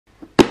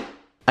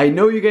I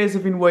know you guys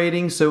have been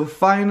waiting, so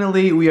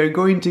finally we are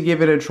going to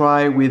give it a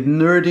try with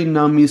Nerdy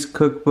Nummy's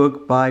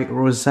Cookbook by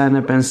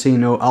Rosanna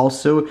Pansino,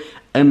 also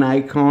an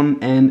icon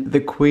and the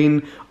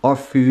queen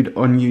of food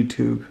on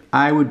YouTube.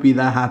 I would be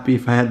that happy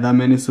if I had that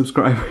many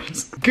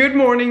subscribers. Good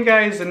morning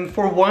guys, and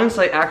for once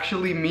I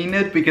actually mean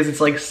it because it's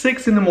like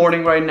 6 in the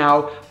morning right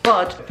now,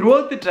 but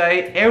throughout the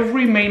day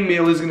every main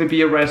meal is gonna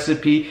be a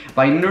recipe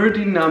by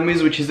Nerdy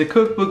Nummies, which is a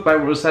cookbook by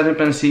Rosanna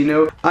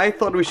Pansino. I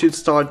thought we should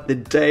start the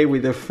day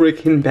with a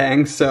freaking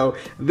bang, so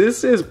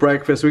this is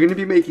breakfast. We're gonna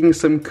be making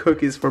some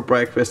cookies for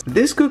breakfast.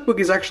 This cookbook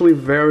is actually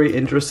very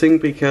interesting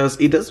because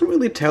it doesn't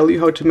really tell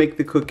you how to make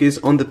the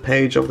cookies on the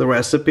page of the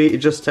recipe, it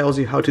just tells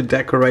you how to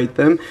decorate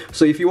them.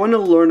 So if you want to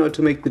learn how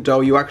to make the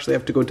dough, you actually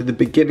have to go to the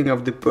beginning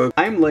of the book.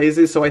 I'm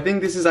lazy, so I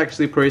think this is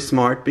actually pretty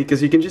smart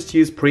because you can just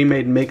use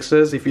pre-made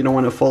mixes if you don't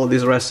want to follow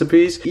these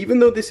recipes. Even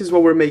though this is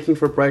what we're making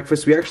for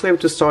breakfast, we actually have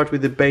to start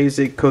with the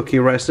basic cookie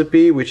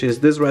recipe, which is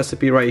this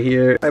recipe right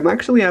here. I'm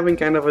actually having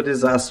kind of a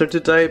disaster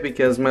today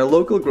because my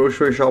local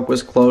grocery shop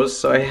was closed,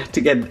 so I had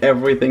to get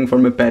everything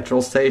from a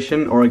petrol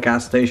station or a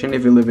gas station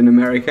if you live in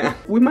America.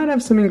 We might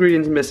have some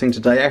ingredients missing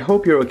today. I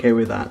hope you're okay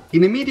with that.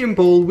 In a medium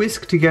bowl,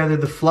 whisk together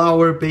the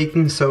flour,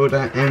 baking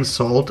soda and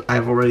salt.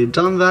 I've already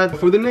done that.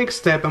 For the next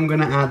step, I'm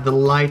gonna add the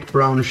light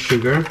brown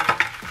sugar.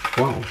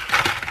 Wow,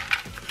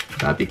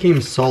 that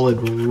became solid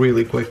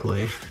really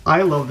quickly.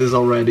 I love this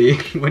already.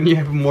 When you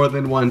have more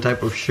than one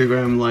type of sugar,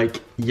 I'm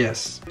like,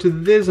 yes. To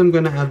this, I'm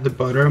gonna add the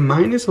butter.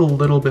 Mine is a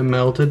little bit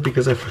melted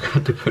because I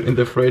forgot to put it in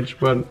the fridge,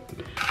 but...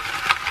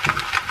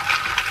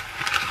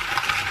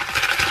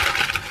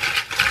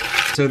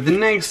 So the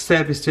next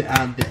step is to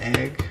add the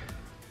egg.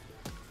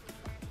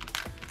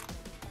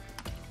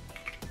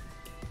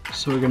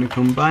 So we're gonna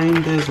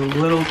combine this a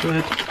little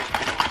bit.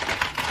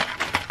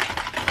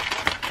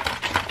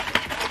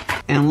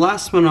 And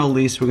last but not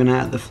least, we're gonna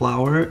add the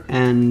flour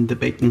and the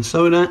baking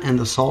soda and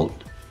the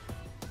salt.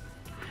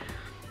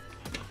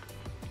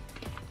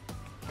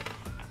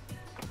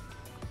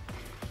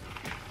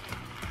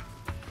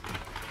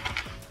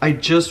 I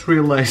just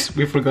realized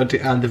we forgot to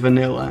add the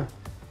vanilla.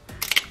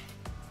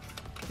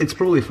 It's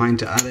probably fine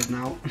to add it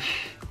now.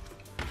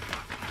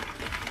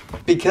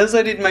 Because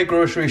I did my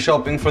grocery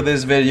shopping for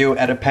this video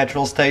at a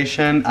petrol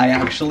station, I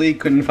actually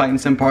couldn't find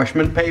some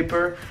parchment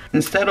paper.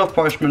 Instead of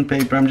parchment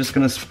paper, I'm just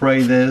gonna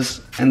spray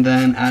this and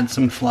then add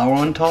some flour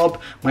on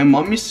top. My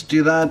mom used to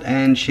do that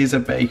and she's a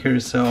baker,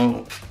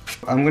 so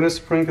I'm gonna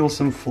sprinkle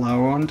some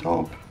flour on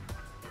top.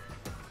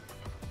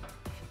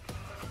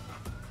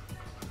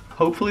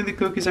 Hopefully the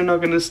cookies are not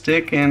gonna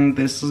stick and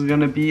this is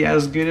gonna be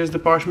as good as the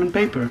parchment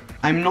paper.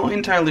 I'm not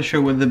entirely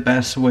sure what the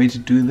best way to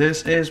do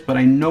this is, but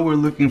I know we're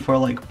looking for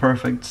like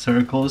perfect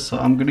circles, so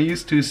I'm gonna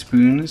use 2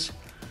 spoons.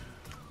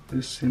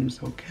 This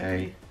seems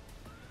okay.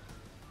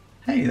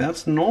 Hey,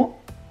 that's not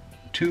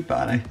too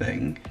bad, I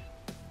think.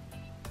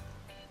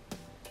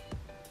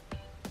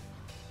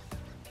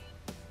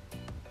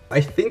 I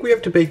think we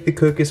have to bake the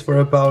cookies for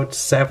about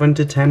 7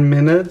 to 10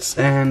 minutes,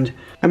 and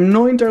I'm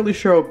not entirely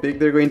sure how big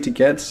they're going to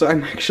get, so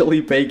I'm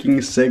actually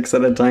baking 6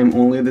 at a time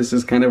only. This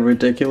is kind of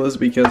ridiculous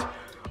because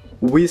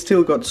we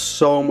still got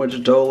so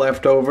much dough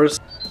left over.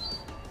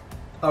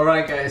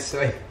 Alright guys,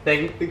 so I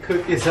think the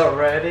cookies are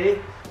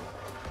ready.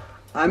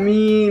 I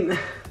mean...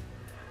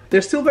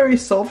 they're still very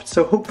soft,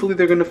 so hopefully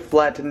they're gonna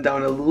flatten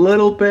down a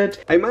little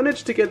bit. I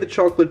managed to get the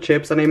chocolate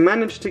chips and I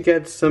managed to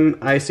get some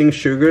icing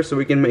sugar so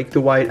we can make the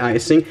white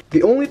icing.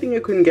 The only thing I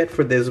couldn't get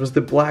for this was the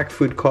black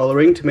food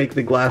coloring to make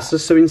the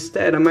glasses, so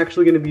instead I'm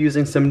actually gonna be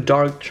using some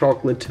dark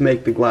chocolate to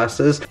make the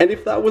glasses. And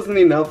if that wasn't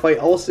enough, I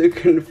also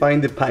couldn't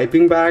find the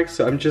piping bag,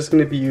 so I'm just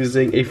gonna be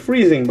using a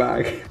freezing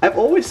bag. I've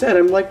always said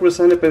I'm like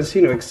Rosanna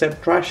Pansino,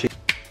 except trashy.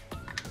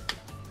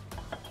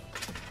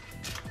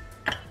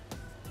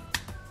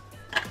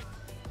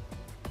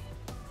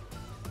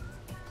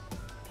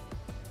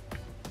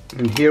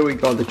 And here we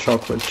got the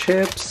chocolate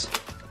chips.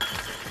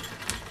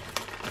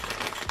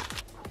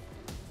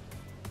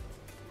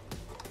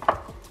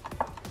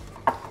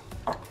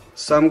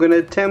 So I'm gonna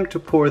attempt to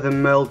pour the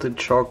melted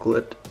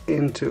chocolate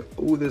into,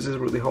 oh, this is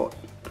really hot,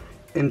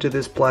 into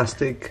this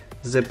plastic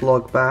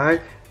Ziploc bag.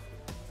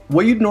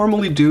 What you'd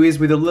normally do is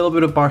with a little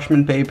bit of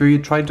parchment paper, you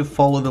try to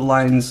follow the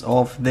lines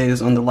of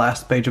this on the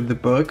last page of the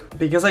book.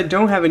 Because I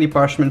don't have any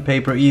parchment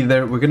paper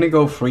either, we're gonna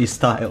go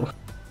freestyle.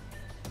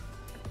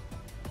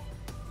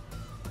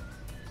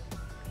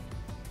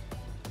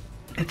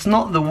 It's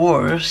not the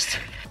worst.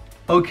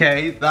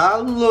 Okay,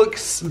 that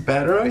looks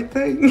better, I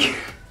think.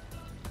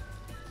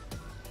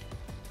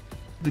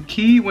 The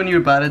key when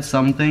you're bad at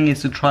something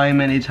is to try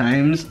many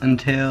times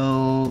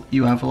until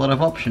you have a lot of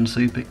options,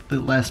 so you pick the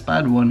less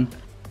bad one.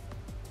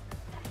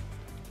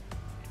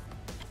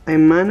 I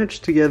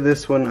managed to get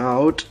this one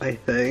out, I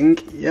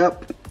think.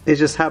 Yep. It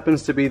just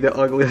happens to be the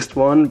ugliest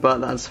one,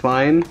 but that's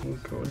fine. Oh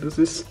god, this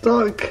is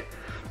stuck.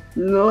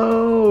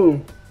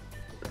 No!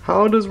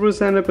 How does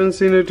Rosanna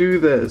Pansino do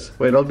this?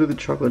 Wait, I'll do the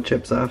chocolate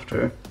chips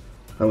after.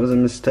 That was a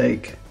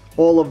mistake.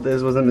 All of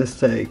this was a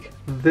mistake.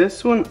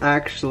 This one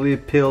actually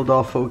peeled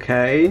off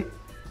okay.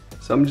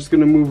 So I'm just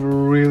gonna move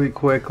really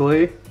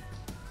quickly.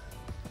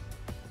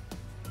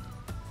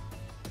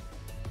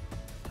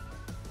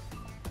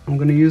 I'm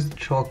gonna use the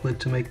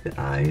chocolate to make the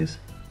eyes.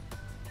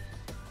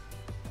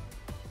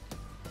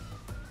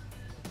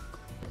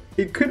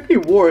 It could be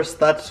worse,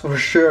 that's for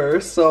sure,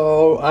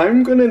 so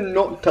I'm gonna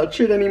not touch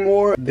it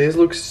anymore. This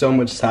looks so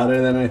much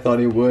sadder than I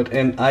thought it would,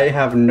 and I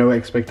have no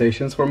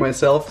expectations for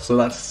myself, so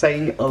that's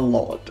saying a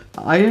lot.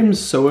 I am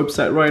so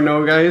upset right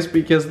now, guys,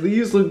 because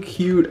these look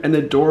cute and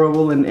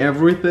adorable and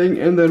everything,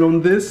 and then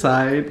on this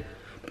side...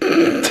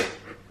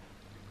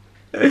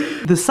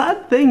 The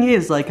sad thing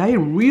is, like, I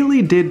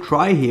really did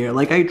try here.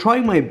 Like, I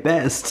tried my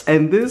best,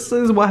 and this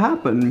is what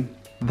happened.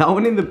 That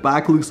one in the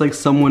back looks like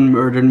someone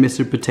murdered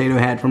Mr. Potato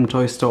Head from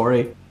Toy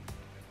Story.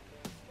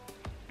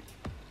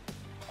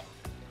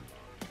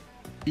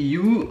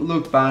 You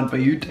look bad,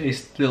 but you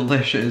taste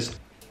delicious.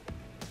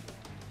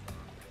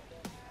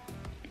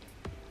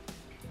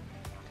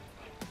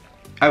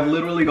 I've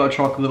literally got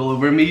chocolate all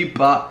over me,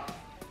 but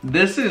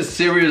this is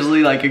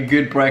seriously like a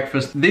good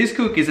breakfast. These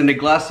cookies and a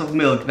glass of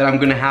milk that I'm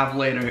gonna have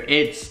later,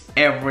 it's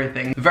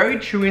everything. Very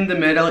chewy in the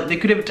middle. They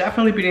could have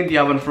definitely been in the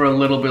oven for a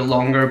little bit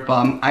longer,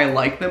 but I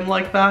like them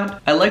like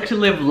that. I like to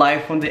live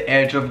life on the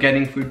edge of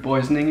getting food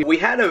poisoning. We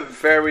had a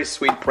very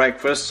sweet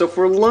breakfast, so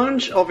for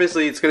lunch,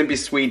 obviously it's gonna be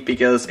sweet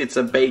because it's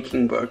a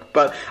baking book,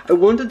 but I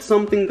wanted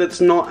something that's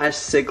not as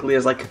sickly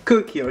as like a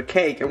cookie or a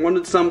cake. I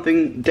wanted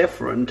something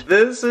different.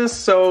 This is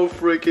so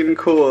freaking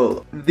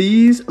cool.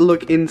 These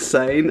look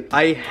insane.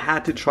 I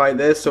had to try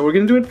this, so we're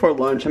gonna do it for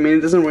lunch. I mean,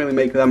 it doesn't really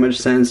make that much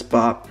sense,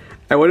 but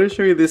I want to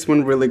show you this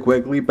one really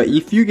quickly. But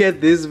if you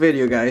get this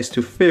video, guys,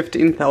 to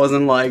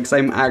 15,000 likes,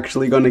 I'm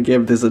actually gonna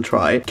give this a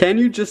try. Can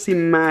you just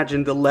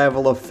imagine the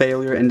level of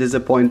failure and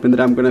disappointment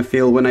that I'm gonna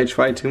feel when I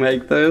try to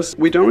make this?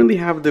 We don't really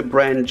have the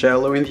brand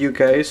Jello in the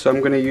UK, so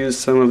I'm gonna use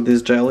some of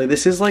this jelly.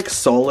 This is like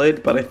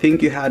solid, but I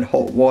think you add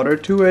hot water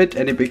to it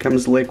and it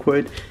becomes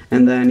liquid,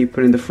 and then you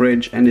put it in the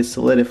fridge and it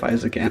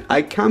solidifies again.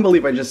 I can't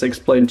believe I just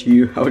explained to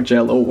you how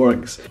Jello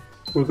works.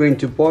 We're going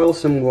to boil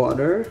some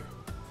water.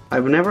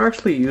 I've never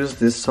actually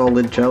used these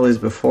solid jellies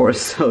before,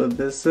 so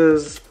this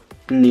is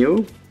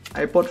new.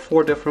 I bought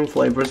 4 different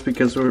flavors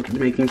because we're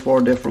making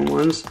 4 different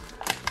ones.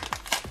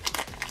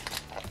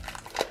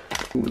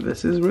 Ooh,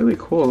 this is really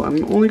cool.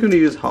 I'm only going to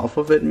use half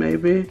of it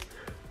maybe.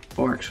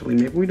 Or actually,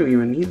 maybe we don't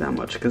even need that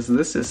much because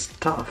this is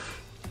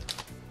tough.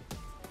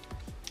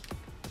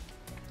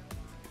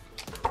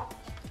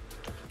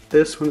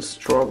 This one's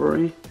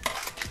strawberry.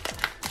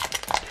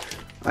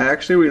 I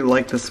actually really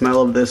like the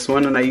smell of this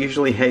one, and I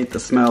usually hate the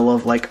smell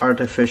of like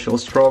artificial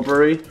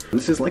strawberry.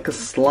 This is like a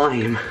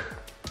slime.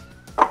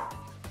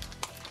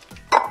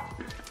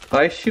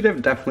 I should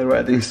have definitely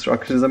read the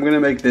instructions. I'm gonna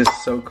make this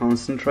so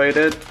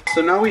concentrated.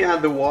 So now we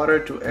add the water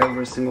to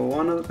every single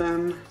one of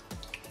them.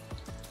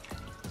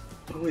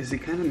 Oh, is it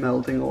kind of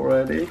melting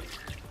already?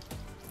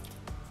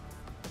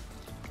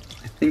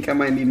 I think I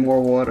might need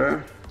more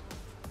water.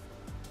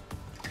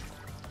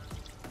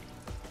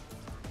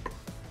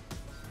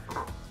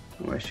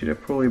 I should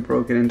have probably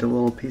broken it into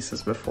little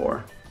pieces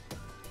before.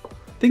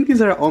 I think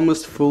these are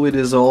almost fully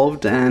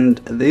dissolved, and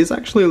this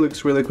actually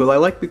looks really cool. I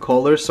like the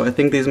color, so I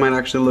think these might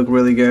actually look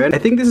really good. I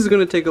think this is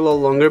going to take a lot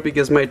longer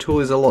because my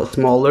tool is a lot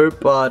smaller,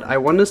 but I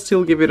want to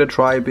still give it a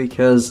try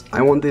because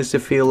I want this to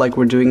feel like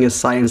we're doing a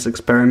science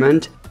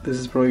experiment. This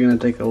is probably going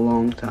to take a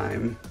long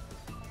time.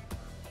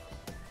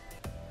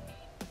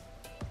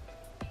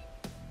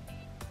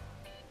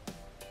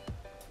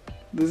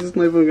 This is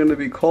not even going to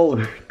be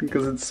colored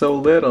because it's so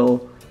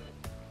little.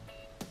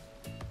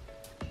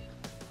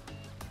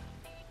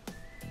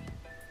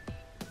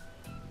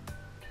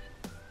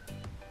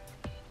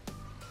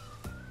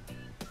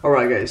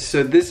 Alright guys,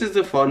 so this is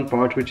the fun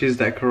part, which is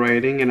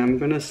decorating, and I'm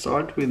gonna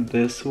start with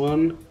this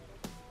one.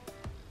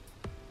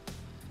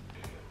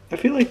 I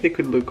feel like they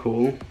could look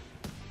cool.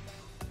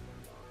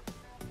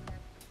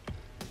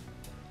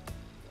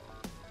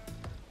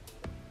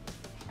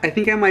 I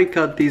think I might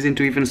cut these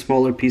into even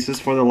smaller pieces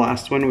for the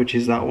last one, which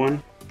is that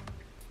one.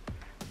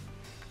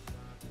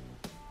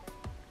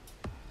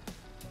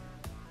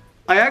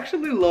 I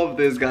actually love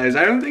this, guys.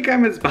 I don't think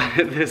I'm as bad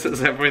at this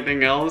as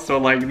everything else, so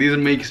like this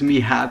makes me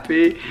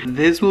happy.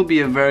 This will be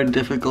a very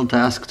difficult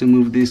task to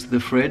move these to the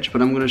fridge,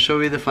 but I'm gonna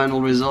show you the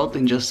final result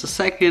in just a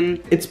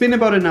second. It's been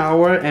about an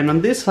hour, and on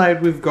this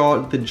side we've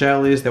got the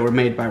jellies that were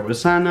made by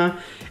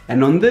Rosanna,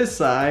 and on this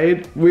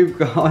side we've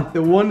got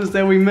the ones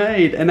that we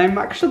made, and I'm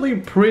actually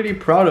pretty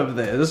proud of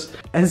this.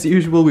 As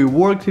usual, we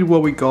worked with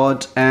what we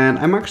got, and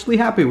I'm actually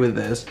happy with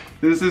this.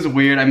 This is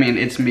weird. I mean,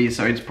 it's me,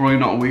 so it's probably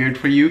not weird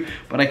for you,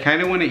 but I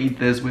kind of want to eat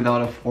this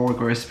without a fork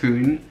or a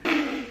spoon.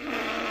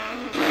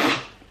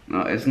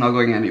 No, it's not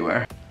going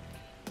anywhere.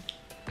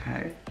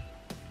 Okay.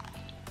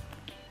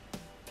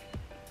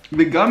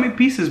 The gummy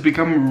pieces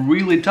become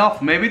really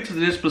tough. Maybe it's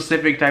this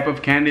specific type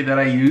of candy that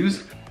I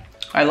use.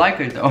 I like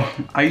it though.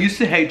 I used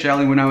to hate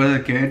jelly when I was a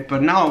kid,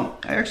 but now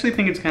I actually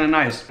think it's kind of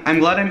nice. I'm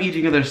glad I'm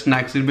eating other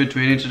snacks in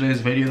between in today's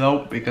video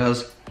though,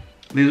 because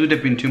these would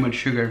have been too much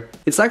sugar.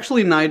 It's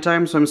actually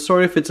nighttime, so I'm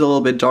sorry if it's a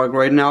little bit dark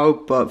right now,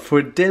 but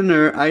for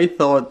dinner I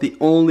thought the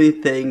only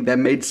thing that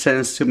made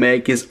sense to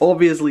make is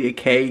obviously a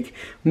cake,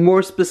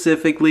 more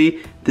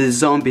specifically the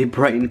zombie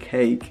brain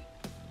cake.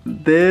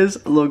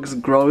 This looks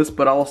gross,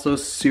 but also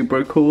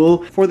super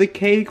cool. For the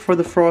cake, for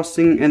the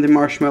frosting, and the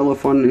marshmallow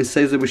fondant, it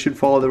says that we should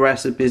follow the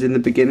recipes in the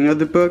beginning of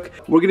the book.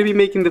 We're gonna be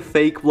making the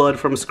fake blood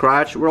from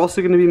scratch. We're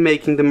also gonna be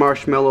making the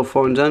marshmallow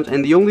fondant,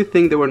 and the only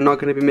thing that we're not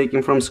gonna be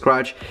making from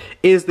scratch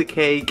is the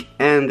cake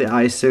and the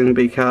icing,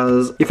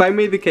 because if I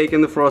made the cake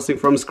and the frosting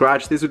from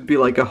scratch, this would be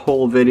like a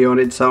whole video on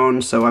its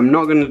own, so I'm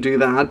not gonna do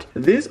that.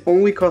 This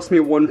only cost me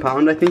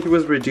 £1. I think it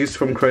was reduced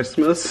from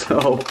Christmas,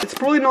 so it's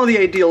probably not the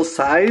ideal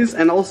size,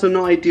 and also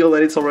not ideal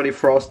that it's already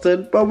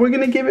frosted, but we're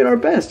gonna give it our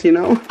best, you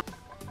know?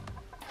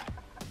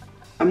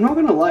 I'm not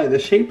gonna lie, the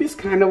shape is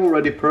kind of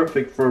already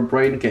perfect for a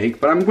brain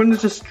cake, but I'm gonna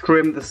just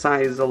trim the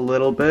size a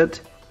little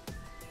bit.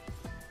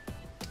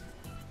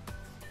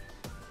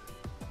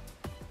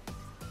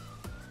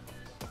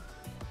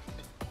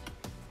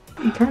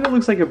 It kind of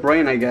looks like a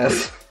brain, I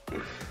guess.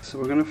 So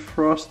we're gonna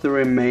frost the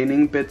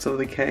remaining bits of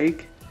the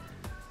cake.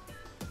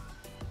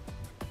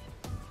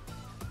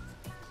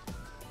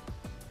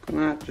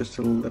 Gonna add just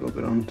a little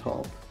bit on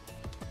top.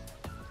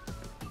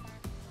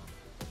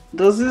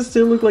 Does this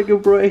still look like a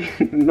brain?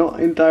 Not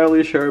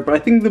entirely sure, but I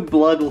think the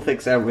blood will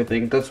fix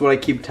everything. That's what I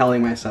keep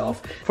telling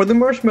myself. For the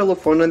marshmallow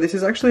fondant, this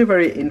is actually a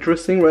very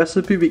interesting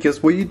recipe,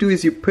 because what you do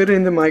is you put it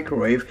in the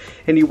microwave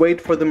and you wait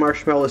for the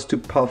marshmallows to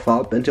puff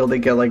up until they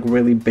get like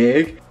really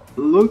big.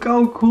 Look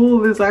how cool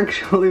this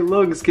actually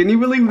looks. Can you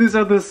believe these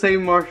are the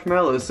same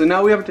marshmallows? So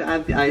now we have to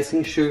add the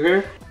icing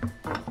sugar.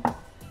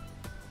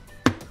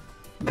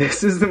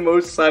 This is the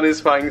most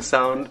satisfying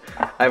sound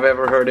I've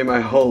ever heard in my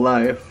whole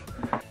life.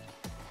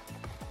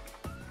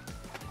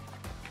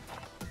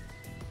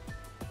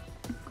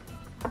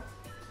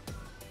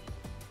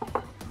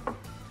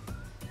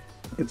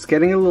 It's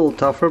getting a little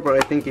tougher, but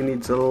I think it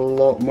needs a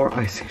lot more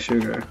icing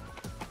sugar.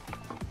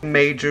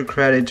 Major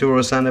credit to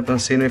Rosanna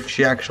Pansino if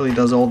she actually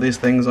does all these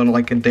things on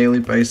like a daily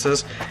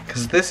basis,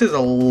 because this is a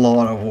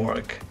lot of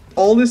work.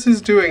 All this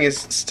is doing is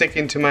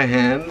sticking to my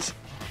hands.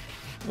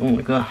 Oh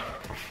my god.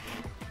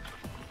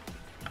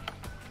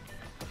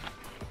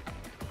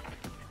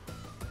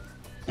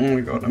 Oh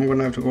my god, I'm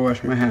gonna have to go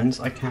wash my hands.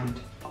 I can't.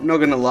 I'm not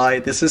gonna lie,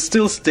 this is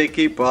still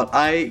sticky, but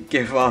I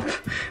give up.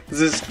 This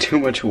is too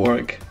much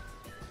work.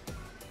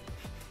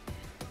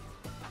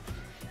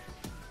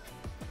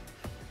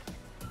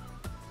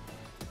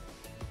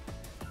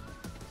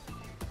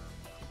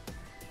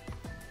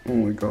 Oh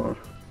my god.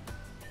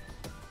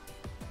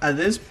 At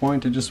this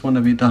point I just want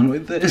to be done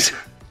with this.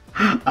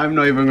 I'm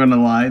not even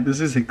gonna lie, this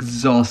is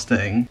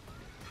exhausting.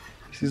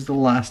 This is the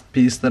last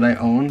piece that I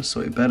own, so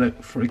it better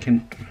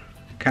freaking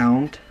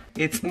count.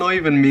 It's not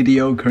even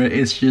mediocre,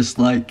 it's just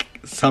like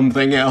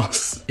something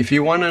else. If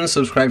you want to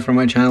unsubscribe from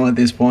my channel at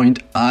this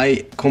point,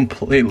 I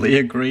completely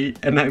agree,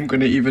 and I'm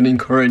gonna even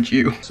encourage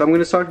you. So I'm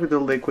gonna start with the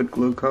liquid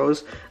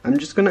glucose. I'm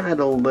just gonna add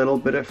a little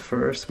bit at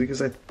first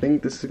because I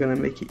think this is gonna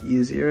make it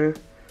easier.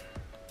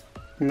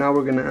 Now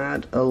we're gonna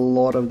add a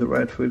lot of the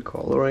red food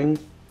coloring.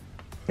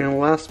 And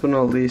last but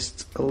not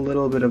least, a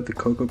little bit of the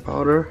cocoa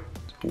powder.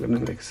 So I'm gonna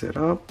mix it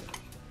up.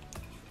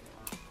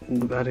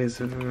 Ooh, that is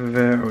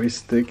very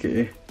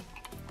sticky.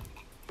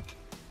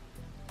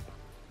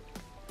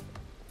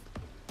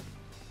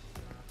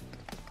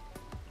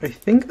 I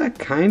think that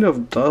kind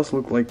of does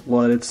look like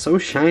blood. It's so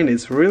shiny,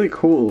 it's really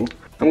cool.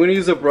 I'm gonna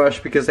use a brush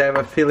because I have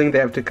a feeling they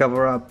have to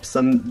cover up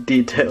some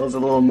details a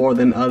little more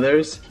than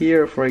others.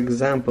 Here, for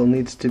example,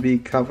 needs to be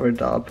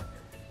covered up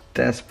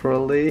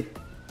desperately.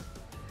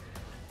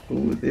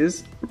 Ooh,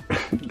 this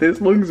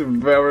looks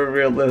very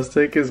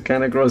realistic. It's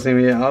kind of grossing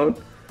me out.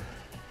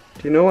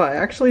 Do you know what? I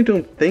actually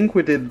don't think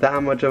we did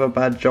that much of a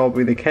bad job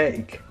with the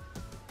cake.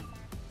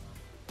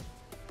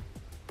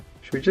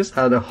 Should we just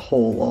add a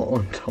whole lot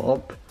on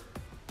top?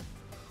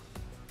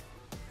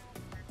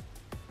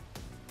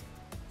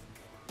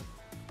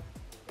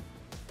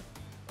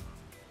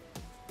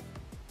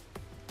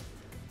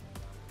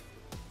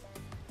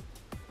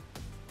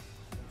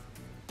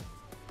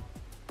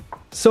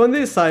 So on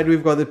this side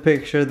we've got the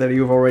picture that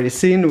you've already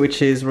seen,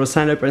 which is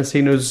Rosanna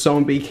Pansino's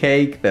zombie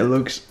cake that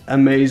looks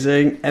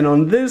amazing. And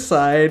on this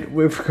side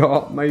we've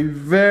got my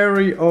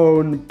very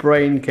own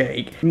brain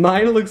cake.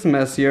 Mine looks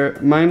messier,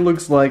 mine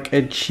looks like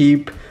a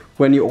cheap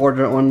when you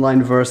order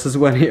online versus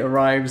when it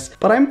arrives.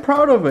 But I'm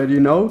proud of it,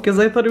 you know, because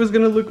I thought it was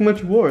gonna look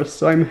much worse.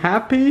 So I'm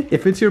happy.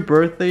 If it's your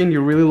birthday and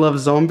you really love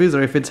zombies,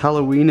 or if it's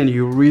Halloween and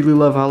you really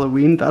love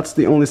Halloween, that's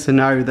the only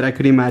scenario that I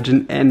could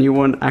imagine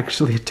anyone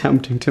actually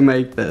attempting to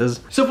make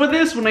this. So for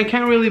this one, I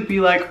can't really be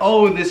like,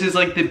 oh, this is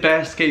like the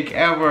best cake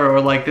ever,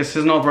 or like this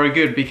is not very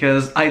good,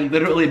 because I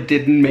literally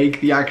didn't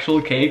make the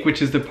actual cake,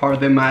 which is the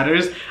part that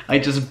matters. I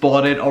just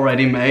bought it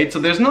already made. So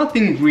there's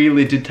nothing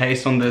really to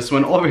taste on this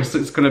one. Obviously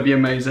it's gonna be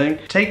amazing.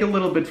 Take a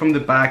little bit from the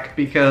back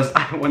because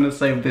I want to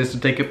save this to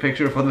take a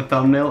picture for the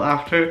thumbnail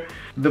after.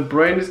 The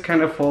brain is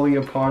kind of falling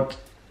apart.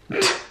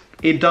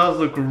 It does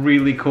look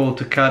really cool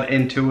to cut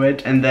into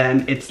it, and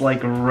then it's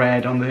like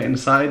red on the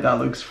inside. That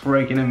looks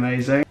freaking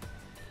amazing.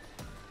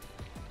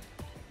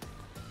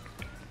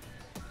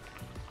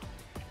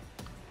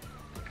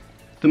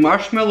 The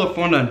marshmallow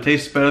fondant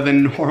tastes better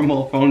than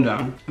normal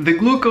fondant. The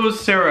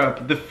glucose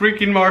syrup, the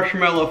freaking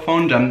marshmallow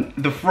fondant,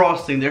 the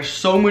frosting, there's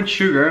so much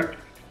sugar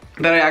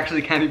that I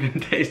actually can't even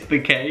taste the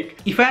cake.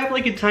 If I have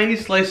like a tiny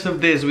slice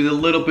of this with a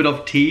little bit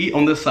of tea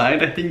on the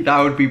side, I think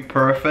that would be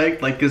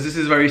perfect. Like, cause this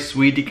is very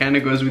sweet, it kind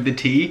of goes with the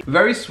tea.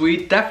 Very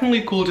sweet,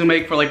 definitely cool to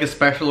make for like a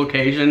special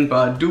occasion,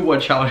 but do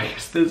watch out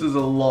because this is a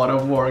lot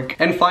of work.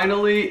 And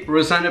finally,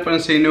 Rosanna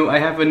Pansino, I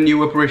have a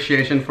new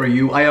appreciation for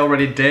you. I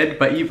already did,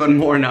 but even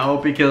more now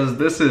because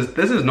this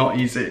is not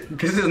easy.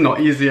 This is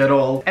not easy at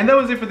all. And that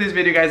was it for this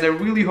video, guys. I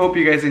really hope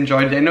you guys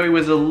enjoyed it. I know it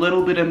was a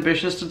little bit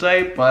ambitious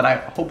today, but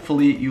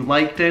hopefully you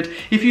liked it.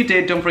 If you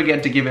did, don't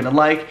forget to give it a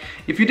like.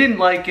 If you didn't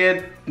like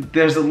it,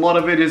 there's a lot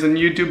of videos on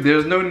YouTube.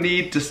 There's no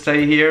need to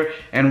stay here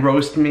and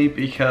roast me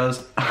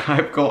because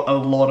I've got a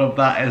lot of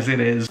that as it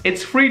is.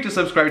 It's free to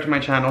subscribe to my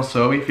channel,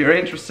 so if you're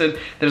interested,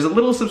 there's a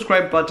little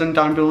subscribe button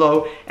down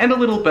below and a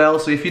little bell.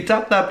 So if you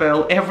tap that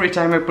bell, every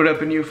time I put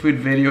up a new food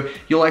video,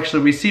 you'll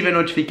actually receive a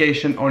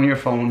notification on your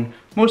phone.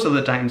 Most of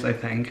the times, I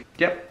think.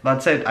 Yep,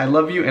 that's it. I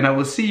love you and I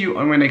will see you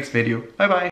on my next video. Bye bye.